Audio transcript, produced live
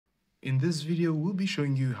In this video, we'll be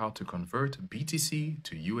showing you how to convert BTC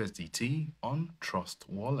to USDT on Trust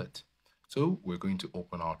Wallet. So we're going to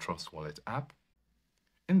open our Trust Wallet app.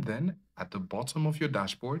 And then at the bottom of your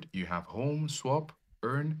dashboard, you have Home, Swap,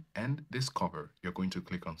 Earn, and Discover. You're going to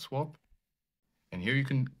click on Swap. And here you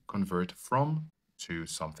can convert from to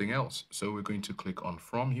something else. So we're going to click on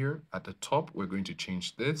From here. At the top, we're going to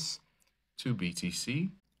change this to BTC.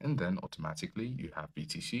 And then automatically you have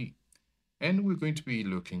BTC. And we're going to be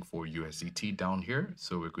looking for USDT down here.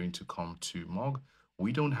 So we're going to come to MOG.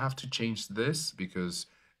 We don't have to change this because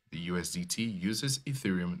the USDT uses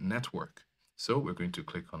Ethereum network. So we're going to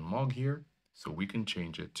click on MOG here so we can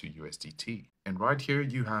change it to USDT. And right here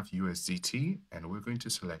you have USDT and we're going to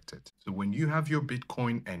select it. So when you have your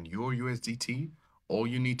Bitcoin and your USDT, all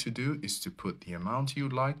you need to do is to put the amount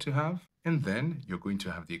you'd like to have, and then you're going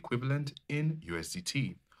to have the equivalent in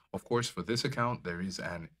USDT. Of course, for this account, there is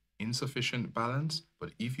an insufficient balance,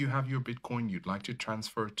 but if you have your Bitcoin you'd like to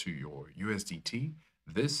transfer to your USDT,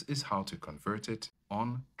 this is how to convert it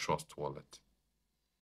on Trust Wallet.